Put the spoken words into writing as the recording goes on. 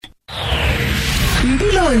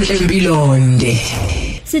Mpilonde.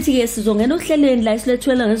 Sithi ke sizongena ohlelweni la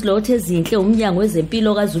isilethwela ngezilothe ezinhle umnyango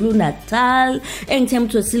wezempilo kaZulu Natal engithemba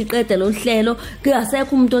ukuthi siliqede lo hlelo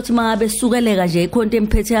kuyasekho umuntu othi mangabe sukeleka nje ikhonto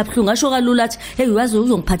emphethe yabhlungu asho kalula athi hey wazi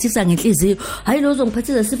uzongiphathisa ngenhliziyo hayi lo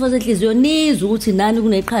uzongiphathisa isifo senhliziyo niza ukuthi nani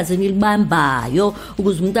kuneqhaza enilibambayo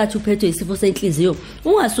ukuze umuntu athi uphethwe isifo senhliziyo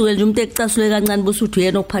ungasuke nje umuntu ecasule kancane busuthi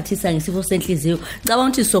uyena okuphathisa ngesifo senhliziyo ngicabanga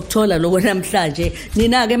ukuthi sokuthola lokho namhlanje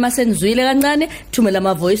nina ke masenizwile kancane thumela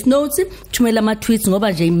ama voice notes thumela ama tweets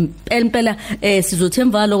ngoba impela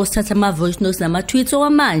sizothemba lokho sithatha ama voice notes nama tweets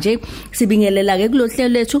okwamanje sibingelela ke kulohlelo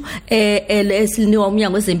lethu esiliniwa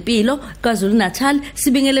umnyango wezempilo kaZulu Natal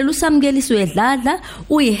sibingelela uSamukelisiwe Dladla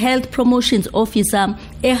uyi-Health Promotions Officer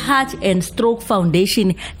eHeart and Stroke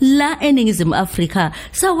Foundation la eNingizimu Afrika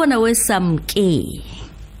sawubona weSamke.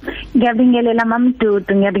 Ngiyabingelela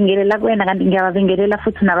mamdudu ngiyabingelela kuwena kanti ngiyabingelela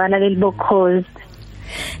futhi nabalaleli bokhozi.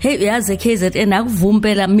 Hey yazi KZN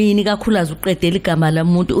akuvumpela mini kakhulu uqedela igama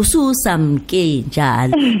lamuntu ususamke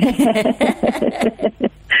njalo.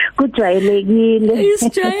 Kujwayelekile.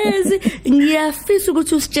 Isijwayezi ngiyafisa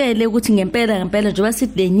ukuthi usitshele ukuthi ngempela njengoba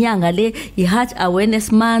sithi lenyanga le iHeart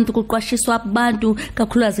Awareness Month kuqwashiswa abantu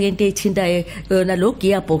kakhulukazi into ethinta yona lo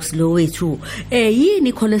gearbox lo wethu.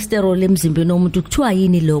 Yini cholesterol emzimbeni womuntu kuthiwa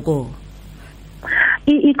yini lokho?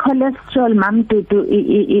 I-cholesterol mamdudu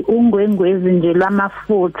ungwengwezi nje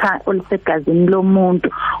lwamafutha olusegazini lomuntu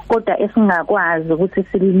kodwa esingakwazi ukuthi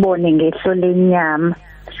silibone ngehlo lenyama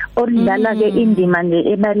oludlala ke indima nje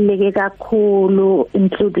ebaluleke kakhulu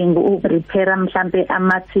including repair mhlambe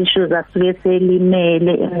ama tissues asuke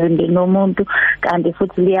selimele emzimbeni womuntu kanti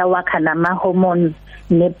futhi liyawakha nama hormones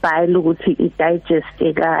nebile ukuthi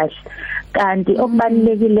idigest kahle kanti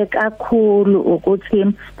okubalekile kakhulu ukuthi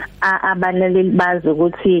abalaleli bazi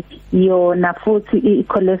ukuthi yona futhi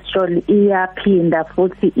i-cholesterol iyaphinda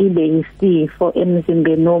futhi ibe yisifo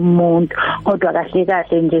emzimbeni womuntu kodwa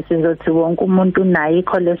kahle nje sizothi wonke umuntu nayo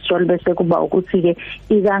i-cholesterol bese kuba ukuthi ke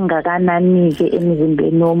ikangakanani ke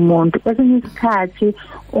emzimbeni womuntu kwesinye isikhathi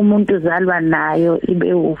umuntu uzalwa nayo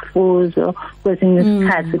ibe ufuzo kwesinye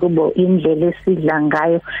isikhathi kubo indlela esidla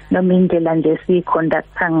ngayo noma indlela nje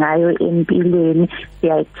siconducta ngayo empilweni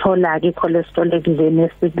siyayithola ke i-cholesterol ekudleni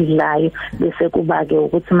esikudlayo bese kuba ke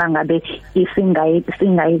ukuthi mangabe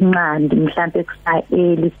singayinqandi mhlambe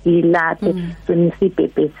kusayeli silaphe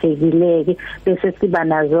sonisibhebhethekileke bese siba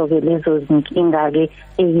nazo ke lezo zinkinga ke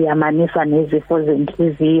eyamanisa nezifo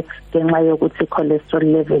zenhliziyo ngenxa yokuthi i-cholesterol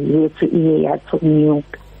level yethu iye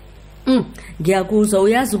yathonyuka. Ngiyakuzwa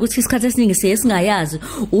uyazi ukuthi isikhathi esiningi singayazi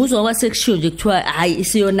uzwa kwasekushiwo nje kuthiwa hayi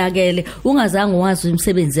isiyonakele ungazange wazi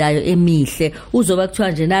imisebenzi yayo emihle uzoba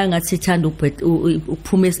kuthiwa nje nayo ngathi ithanda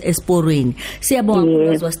ukuphuma esporweni siyabonga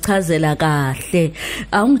ukuzwa sichazela kahle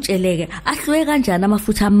awungitsheleke ahluke kanjani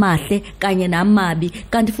amafutha amahle kanye namabi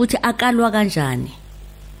kanti futhi akalwa kanjani?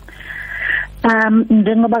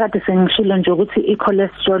 Njengoba kade sengishilo nje ukuthi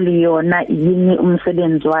i-cholesterol yona yini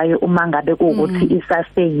umsebenzi wayo uma ngabe kuukuthi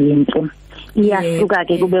isaseyinhle iyahluka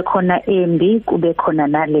ke kube khona embi kube khona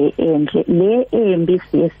nale enhle le embi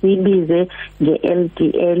siyibize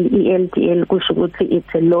nge-LDL i-LDL kusho ukuthi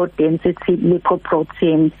it's a low density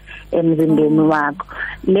lipoprotein emzimbeni wakho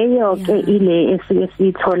leyo ke ile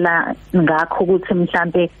esiyithola ngakho ukuthi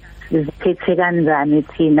mhlambe ziphethe kanjani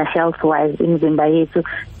thina health wise imizimba yethu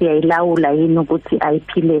siyayilawula yini ukuthi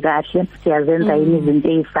ayiphile kahle siyazenza yini izinto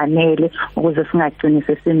ezifanele ukuze singagcini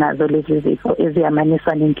sesinazo lezi zifo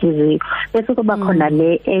eziyamanisa nenhliziyo bese kuba khona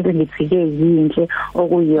le elithike yinhle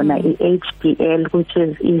okuyona iHDL which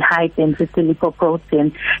is i-high density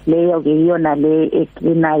lipoprotein leyo ke iyona le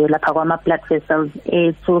eklinayo lapha kwama blood vessels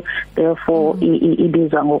ethu therefore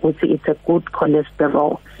ibizwa ngokuthi it's a good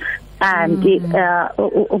cholesterol. And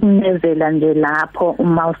ukunezela nje lapho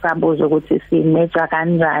uma usabuza ukuthi simeasure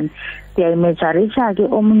kanjani siyayimeasureisha ke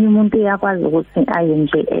omunye umuntu uyakwazi ukuthi aye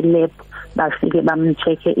nje elab bafike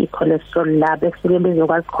bamcheck i-cholesterol labo bese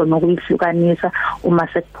bezokwazi khona ukuyihlukanisa uma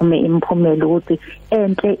sekuphume imiphumela ukuthi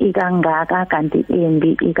enhle ikangaka kanti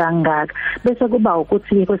embi ikangaka bese kuba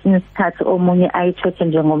ukuthi kwesinye isikhathi omunye ayicheck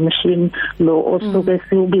njengomshini lo osuke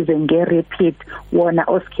siubize nge-repeat wona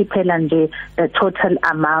osikhiphela nje the total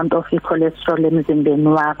amount of i-cholesterol emzimbeni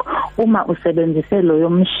wakho uma usebenzise lo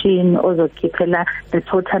yomshini ozokhiphela the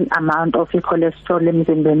total amount of i-cholesterol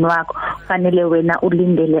emzimbeni wakho fanele wena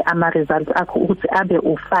ulindele ama results akho ukuthi abe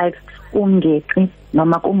u5 ungeqi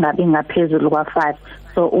noma kungabi ngaphezulu kwa5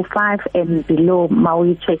 so u5 and below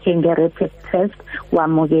mawuyi-check nge-rapid test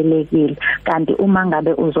wamukelekile. Kanti uma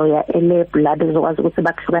ngabe uzoya elab la bezokwazi ukuthi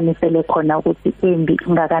bakuhlukanisele khona ukuthi embi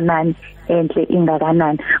ingakanani enhle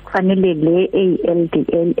ingakanani. Kufanele le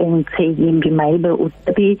ALDL engithe yimbi mayibe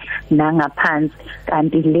u3 nangaphansi,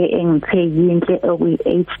 kanti le engithe yinhle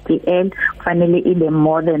okuyi-HDL kufanele ibe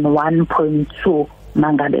more than 1.2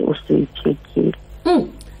 mangabe usicheckile.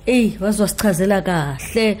 Wazosichazela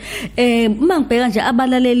kahle. Uma ngibheka nje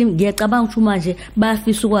abalaleli ngiyacabanga ukuthi manje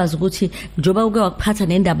bayafisa ukwazi ukuthi njoba uke wakuphatha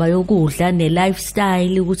nendaba yokudla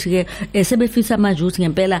ne-lifestyle ukuthi ke sebefisa manje ukuthi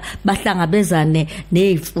ngempela bahlangabezane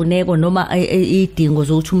nezifuneko noma idingo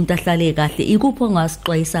zokuthi umuntu ahlale kahle. Ikuphi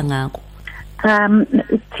ongasixwayisa ngakho?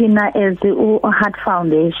 Thina as eHeart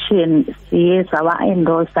Foundation siye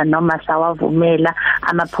sawa-endorse noma sawavumela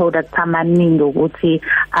ama-products amaningi ukuthi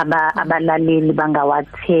abalaleli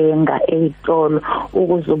bangawathenga ey'tolo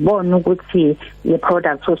ukuze ubone ukuthi le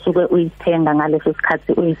product osuke uyithenga ngaleso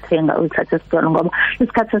sikhathi uyithathe esitolo, ngoba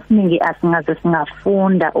isikhathi esiningi asingaze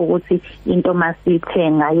singafunda ukuthi into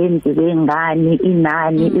masithenga yenziwe ngani,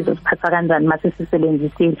 inani, izosiphatha kanjani mase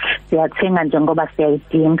sisebenzisile. Siyathenga nje ngoba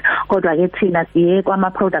siyayidinga, kodwa ke thina siye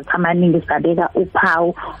kwama-products amaningi sabeka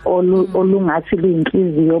uphawu olungathi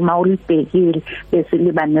luyinhliziyo mawulibhekile bese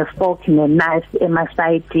liba ne-fork ne-knife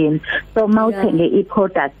emasayidini. So mawuthenge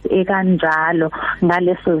i-product ekanjalo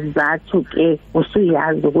ngaleso sizathu ke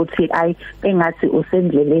usuyazi ukuthi engathi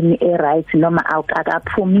usendleleni e-right noma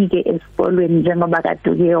awukakaphumi ke esikolweni njengoba kade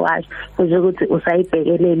uke washo, kusho ukuthi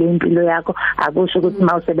usayibhekelele impilo yakho. Akusho ukuthi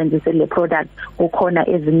mawusebenzise le product kukhona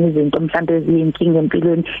ezinye izinto mhlawumbe eziyinkinga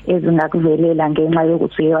empilweni ezingakuvelela ngenxa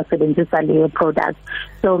yokuthi uyasebenzisa leyo product.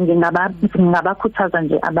 So ngingabakhuthaza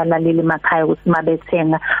nje abalaleli emakhaya ukuthi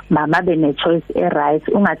mabethenga mabe ne-choice e-right,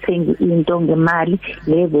 ungathengi into ngemali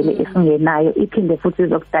le vele esingenayo iphinde futhi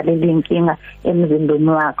izokudalela inkinga emzimbeni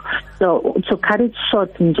wakho. So to cut it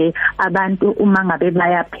short nje, abantu uma ngabe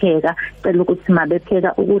bayapheka cela ukuthi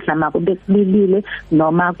mabepheka ukudla makube kubilile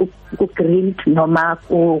noma ku-grilled noma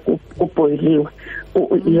kuboiliwe.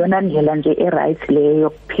 Iyona ndlela nje e-right leyo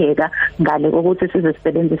yokupheka, ngale kokuthi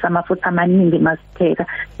sizosebenzisa amafutha amaningi masipheka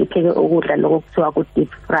sipheke ukudla lokho kuthiwa ku-deep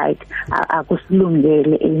fried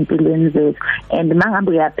akusilungele empilweni zethu. And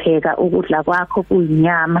mangabe uyapheka ukudla kwakho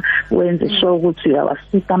kuyinyama, wenze sure ukuthi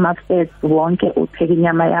uyawasika ama-fats wonke, upheka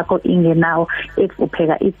inyama yakho ingenawo. If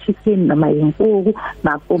upheka i-chicken noma inkukhu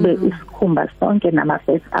makube isikhumba sonke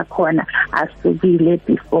nama-fats akhona asukile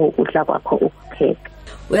before ukudla kwakho ukupheka.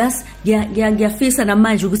 Yes, ngiyafisa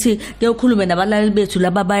namanje ukuthi ngiyokhuluma nabalaleli bethu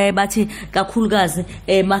laba baye bathi kakhulukazi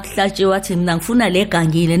makuhlatshe wathi mina ngifuna le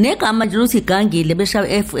gangile negama nje ukuthi igangile besha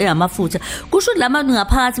amafutha. Kusho labantu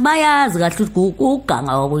ngaphakathi bayazi kahle ukuthi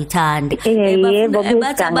uganga wakuyithanda. Yebo,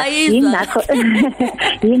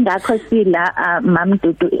 ingakho sila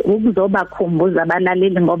mamdudu ukuzobakhumbuza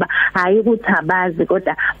abalaleli, ngoba hayi ukuthi abazi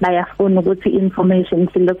kodwa bayafuna ukuthi information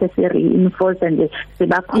silokho si-reinforce nje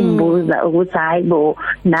sibakhumbuza ukuthi hayibo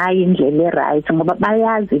nayi indlela e-right, ngoba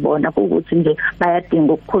bayazi bona ukuthi nje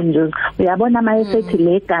bayadinga ukukhunjuzwa. Uyabona mayesethi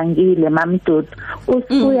le gangile mamdudu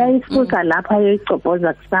usuya isifusa lapha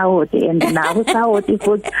yoyicobhoza kusawoti and nawo usawoti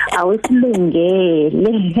futhi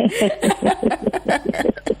awusilungele.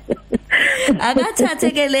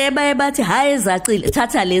 Akathathe ke le baye bathi hayi ezacile,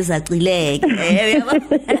 thatha lezacileke.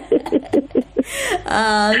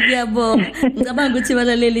 Ngiyabonga. Ngicabanga ukuthi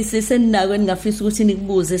balaleli sisenako ningafisa ukuthi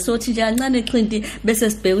nikubuze. Sothi nje kancane Xinti bese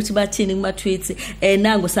sibheka ukuthi bathini kuma tweets.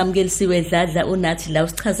 Nangu Samukelisiwe Dladla unathi la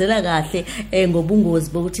usichazela kahle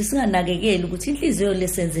ngobungozi bokuthi singanakekeli ukuthi inhliziyo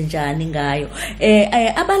lesenze njani ngayo.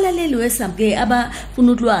 Abalaleli weSamke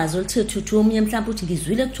abafuna ulwazi oluthethu omunye mhlawumbe uthi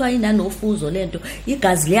ngizwile kuthiwa inani ofuzo lento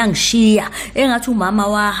igazi liyangishiya engathi umama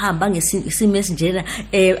wahamba ngesimo esinjena.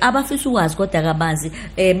 Abafisa ukwazi kodwa kabanzi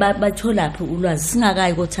bathola ulwazi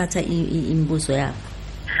singakayi kothatha imibuzo yabo.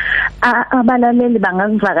 Abalaleli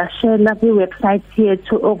bangazivakashela kwiwebsite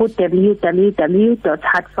yethu oku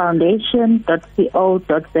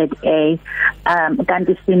www.heartfoundation.co.za.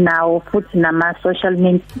 Kanti sinawo futhi social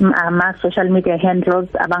media handles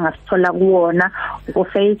abangasithola kuwona. Ku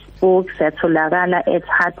Facebook siyatholakala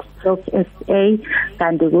 @heartstroke.sa,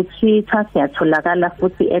 kanti ku Twitter siyatholakala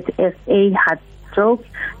futhi @SA_heartstroke,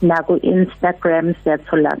 na ku Instagram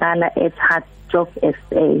siyatholakala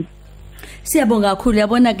 @heartstroke.sa. Siyabonga kakhulu.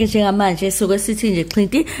 Yabona ke njengamanje soke sithi nje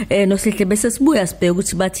Xinti nosihle bese sibuya sibheke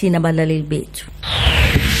ukuthi bathina abalaleli bethu.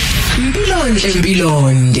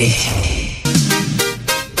 Mpilonhle.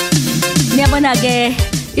 Niyabona ke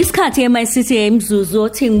Isikhathi eMyCity emzuzu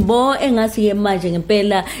othi ngibo engathi ke manje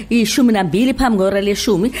ngempela 12 phambi kwehora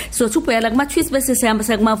leshumi sothi ubheka kuma tweets bese sihamba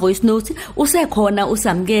sekuma voice note usekhona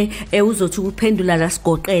usamke uzothi ukuphendula la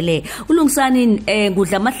sigoqele ulungisani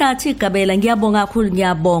ngudla amahlathi igabela ngiyabonga kakhulu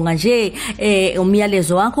ngiyabonga nje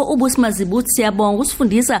umyalezo wakho ubusimazibuthi siyabonga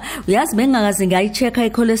usifundisa uyazi bengakazi ngayichecka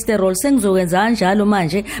icholesterol sengizokwenza kanjalo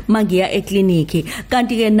manje mangiya eclinic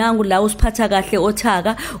kanti ke nangu la usiphatha kahle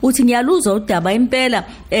othaka uthi ngiyaluza udaba impela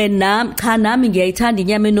nami ngiyayithanda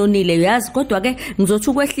inyama enonile uyazi kodwa ke ngizothi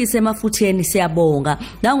ukwehlisa emafutheni siyabonga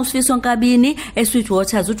nangu sifiso nkabini eSweet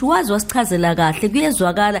Waters uthi wazi wasichazela kahle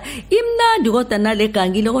kuyezwakala imnandi kodwa nale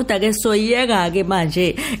gangile kodwa ke soyiyeka ke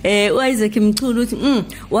manje uIsaac Mchulu uthi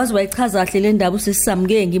wazi wayichaza kahle le ndaba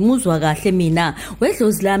usisisamke ngimuzwa kahle mina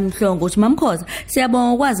wedlozi lami Mhlongo uthi mamkhoza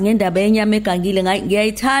siyabonga ukwazi ngendaba yenyama egangile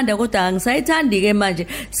ngiyayithanda kodwa angisayithandi ke manje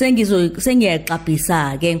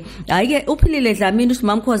sengiyaxabhisa ke hayi ke uphilile Dlamini uthi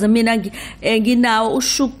mamkhoza mina nginawo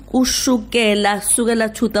ushukela sukela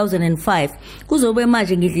 2005 kuzobe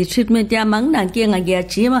manje ngidla treatment yami anginankinga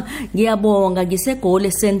ngiyajima ngiyabonga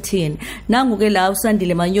ngisegole sentini nangu ke la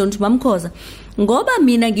usandile manyoni uthi mamkhoza ngoba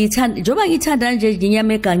mina njoba ngithanda nje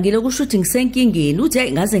inyama egangile kusho ukuthi ngisenkingeni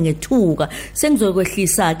uthi ngaze ngethuka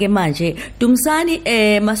sengizokwehlisa ke manje Dumsani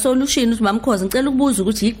ma solution uthi mamkhoza ngicela ukubuza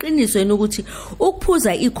ukuthi iqiniso yini ukuthi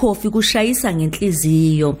ukuphuza ikhofi kushayisa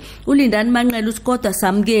ngenhliziyo ulindani manqela uthi kodwa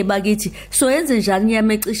samke bakithi so yenze njani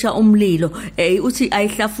inyama ecisha umlilo uthi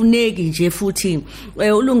ayihlafuneki nje futhi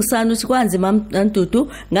ulungisana uthi kwanze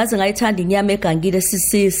mamdudu ngaze ngayithanda inyama egangile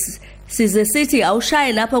size sithi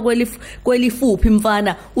awushaye lapha kwelifuphi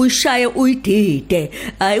mfana uyishaye uyidide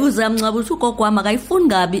hayi uzamncaba uthi ugogo wami akayifuni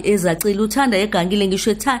ngabi ezacila uthanda egangile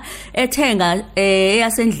ngisho ethenga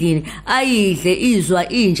eyasendlini ayidle izwa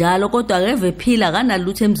injalo kodwa akeve phila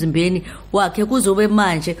kanalutho emzimbeni wakhe kuzobe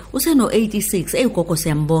manje useno 86 eyigogo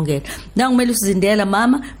siyambongela nangumele usizindela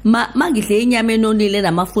mama mangidle inyama enonile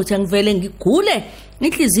namafutha ngivele ngigule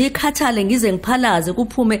inhliziyo ikhathale ngize ngiphalaze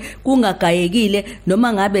kuphume kungagayekile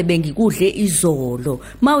noma ngabe bengikudle izolo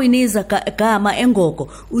mawiniza gama engogo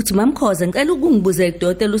uthi mamkhoza ngicela ukungibuza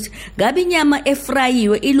idodela uthi ngabe inyama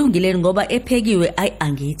efrayiwe ilungile ngoba ephekiwe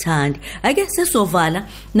angiyithandi ake sesovala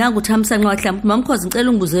nangu thamsanqa wahlamba mamkhoza ngicela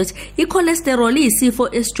ungibuze ukuthi icholesterol isifo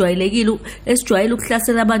esijwayele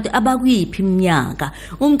ukuhlasela abantu abakuyiphi iminyaka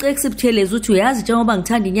umceki sibuthelezi uthi uyazi njengoba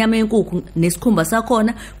ngithanda inyama yenkukhu nesikhumba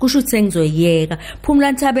sakhona kusho ukuthi sengizoyiyeka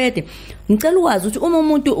Mpilonhle ngicela ukwazi ukuthi uma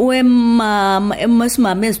umuntu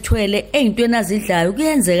esimama ezithwele eyintweni azidlayo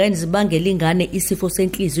kuyenzeka nizibangela ingane isifo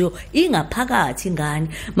senhliziyo ingaphakathi ingane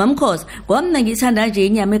mamkhoza ngoba mina ngithanda nje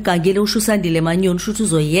inyama egangile usho usandile manyoni usho ukuthi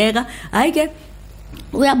uzoyiyeka hayi ke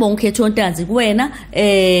uyabonga ukhetho ntanzi kuwena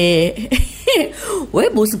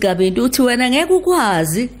webusi Gabintu uthi wena ngeke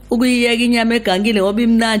ukwazi ukuyiyeka inyama egangile ngoba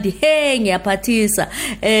imnandi ngiyaphathisa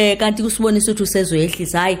kanti kusibonisa ukuthi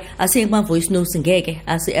usezoyehlisa hayi asiye kuma voice notes ngeke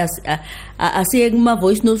asiye kuma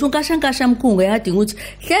voice notes unkashankasha mkhungu eyadinga ukuthi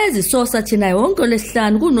hlezi sosa thina yonke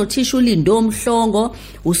lesihlanu kunothisha ulindo Mhlongo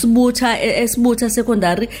usibutha esibutha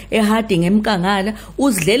secondary eHeart ngeMkangala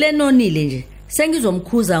uzidlele enonile nje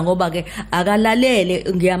sengizomkhuza ngoba ke akalalele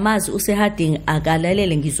ngiyamazi useHeart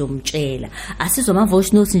akalalele ngizomtshela asizoma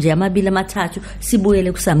voice notes nje amabili amathathu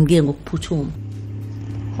sibuyele kusamke ngokuphuthuma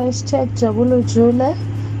 #JabuluJule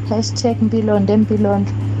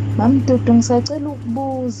 #Mpilonde mamdudu ngisacela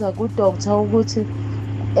ukubuza ku doctor ukuthi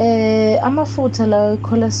amafutha la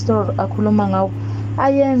cholesterol akhuluma ngawo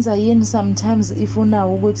ayenza yini sometimes ifuna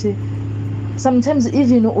ukuthi sometimes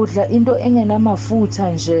even udla into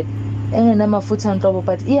engenamafutha nje engenamafutha nhlobo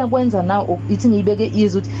but iyakwenza nawo ithi ngiyibeke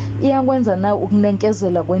izwi ukuthi iyakwenza nawo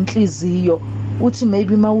ukunenkezela kwenhliziyo uthi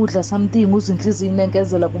maybe mawudla something uzinhliziyo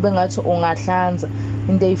inenkezela kube ngathi ungahlanza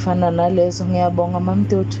into eyifana nalezo ngiyabonga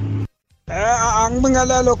mamdudu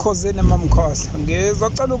angibingelelo khosini mamkhosa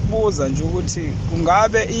ngizocela ukubuza nje ukuthi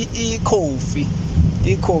kungabe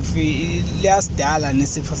ikhofi liyasidala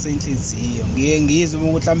nesifo senhliziyo ngiyizwe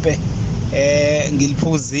ukuthi mhlambe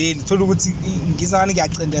ngiliphuzile thola ukuthi ngizani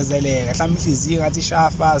ngiyacindezeleka mhlawumbe inhliziyo ngathi ishaya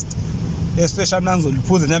fast especially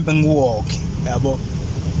nangizoliphuza nembe ngiwalk yabo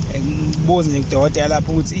ngibuze nje kudokotela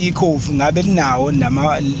lapho ukuthi ikhofi ngabe linawo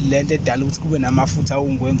lento edala ukuthi kube namafutha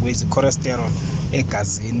ongwengwezi cholesterol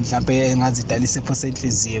egazini mhlawumbe engazi idala isifo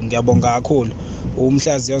senhliziyo ngiyabonga kakhulu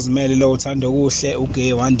umhlazi yozimele lo uthanda kuhle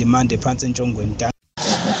ugay wandimande phansi entshongweni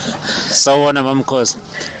sawona mamkhosi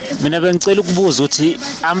mina bengicela ukubuza ukuthi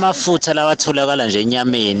amafutha lawa atholakala nje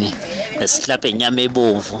enyameni esihlaphe inyama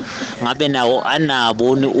ebomvu ngabe nawo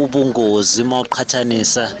anabo ubungozi uma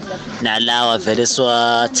uqhathanisa nalawa vele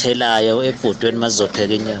siwathelayo ebhodweni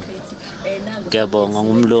mazopheka inyama Ngiyabonga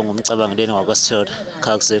ngumlungu umcabangeli ngakwaSithola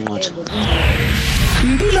khakusenquthu.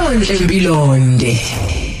 Mpilonde.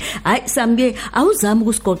 Hayi Samke awuzami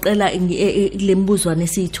ukusigoqela lembuzwane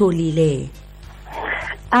esiyitholile.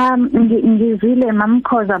 Ngizile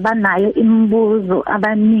mamkhoza banayo imibuzo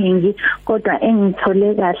abaningi kodwa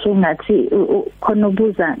engithole kahle ngathi khona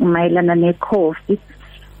ubuza mayelana necoffee.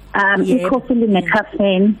 Icoffee line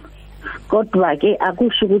caffeine kodwa ke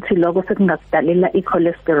akusho ukuthi lokho sekungakudalela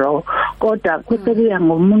icholesterol kodwa kusebuya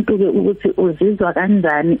ngomuntu ke ukuthi uzizwa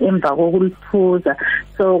kanjani emva kokuliphuza.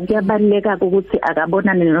 So kuyabaleka ukuthi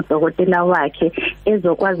akabonane nodokotela wakhe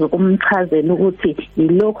ezokwazi ukumchazela ukuthi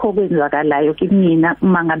yilokho okwenzakalayo kimina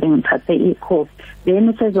uma ngabe ngithathe icoffee, then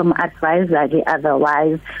usezoma-advise ke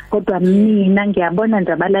otherwise. Kodwa mina ngiyabona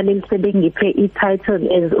nje abalaleli sebengiphe i-title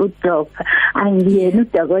as udoctor, angiyena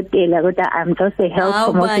udokotela kodwa I'm just a health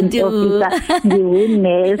promotion officer,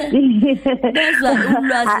 ngiwunesi.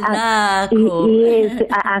 Yes,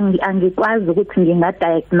 angikwazi ukuthi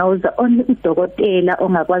ngingadiagnose only udokotela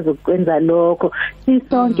ongakwazi ukwenza lokho.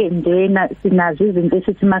 Sisonke njena sinazo izinto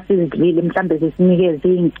esithi masizidlile mhlambe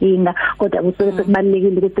zisinikeze inkinga kodwa kusuke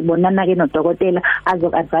sekubalekile ukuthi bonana ke nodokotela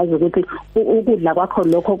azok-advise ukuthi ukudla kwakho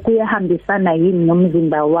lokho kuyahambisana yini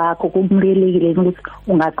nomzimba wakho, kumlelekile ukuthi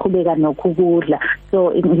ungaqhubeka nokudla.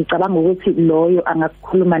 So ngicabanga ukuthi loyo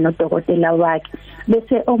angakukhuluma nodokotela wakhe.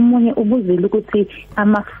 Bese omunye ubuzile ukuthi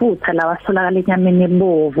amafutha lawa atholakala enyameni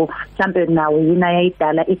ebovu mhlambe nawo yini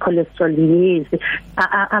ayidala icholesterol. Yes,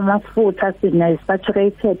 amafutha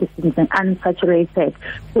sine-saturated sine-unsaturated,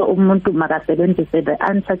 so umuntu makasebenzise the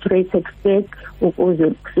unsaturated fat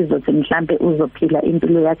ukuze sizothi mhlambe uzophila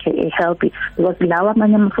impilo yakhe e-healthy, because lawa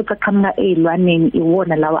amanye amafutha aqhamuka ey'lwaneni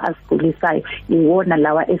iwona lawa asigulisayo, iwona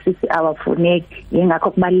lawa esithi awafuneki.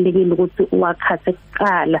 Yingakho kubalulekile ukuthi uwakhathe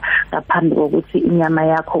kuqala ngaphambi kokuthi inyama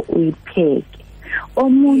yakho uyipheke.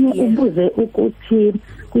 Omunye ubuze ukuthi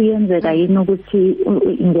kuyenzeka yini ukuthi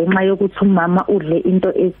ngenxa yokuthi umama udle into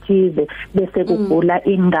ethize bese kugula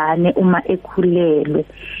ingane uma ekhulelwe.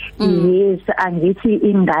 Yes, angithi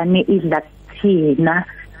ingane idla kuthina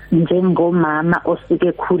njengomama osuke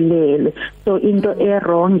ekhulelwe. So into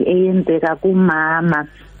wrong eyenzeka kumama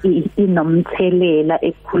inomthelela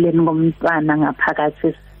ekukhuleni komntwana ngaphakathi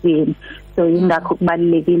esiswini. So ingakho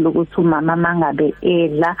kubalulekile ukuthi umama mangabe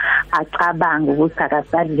edla acabanga ukuthi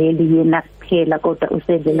akasadleli yena kuphela kodwa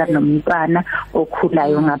usedlela nomntwana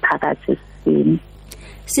okhulayo ngaphakathi esiswini.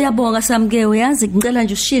 Siyabonga Samke, uyazi ngicela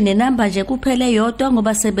nje ushiye nenamba nje kuphela eyodwa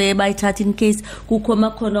ngoba sebe bayithatha in case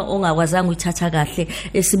kukhoma khona ongakwazanga uyithatha kahle.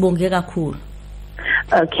 Sibonge kakhulu.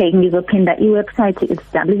 Okay, ngizophinda iwebsite is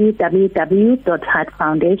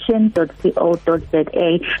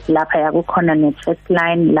www.heartfoundation.co.za. lapha yakukhona ne-chat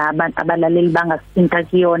line laba abalaleli bangasinta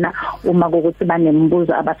kuyona uma ukuthi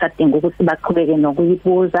banemibuzo abasadinga ukuthi baqhubeke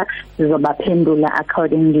nokuyibuza, sizobaphendula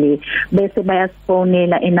accordingly. Bese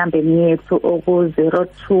bayasifonela enambeni yethu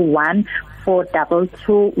oku-021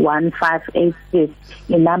 4221586.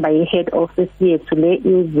 inamba ye-head office yethu le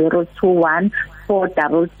i-021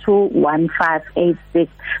 4221586.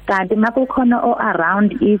 kanti makukhona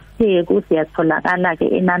o-around iTheku siyatholakala ke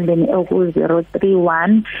enambeni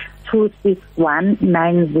oku-031 261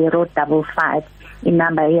 9055.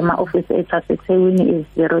 inamba yema-office ethu aseThekwini is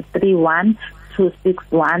 031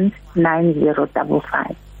 261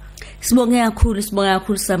 9055. Sibonge kakhulu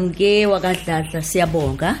Samke wakadladla,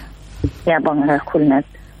 siyabonga. Siyabonga kakhulu nathi.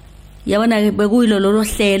 Yabona bekuyilo lolo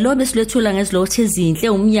hlelo besilethula ngezilothe ezinhle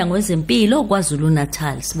umnyango wezempilo kwaZulu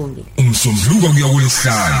Natal. Sibongile. Umsombuluko kuya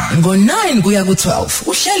kuLesihlanu ngo9 kuya ku12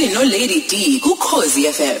 uhleli no Lady D ku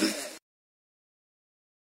Khosi FM.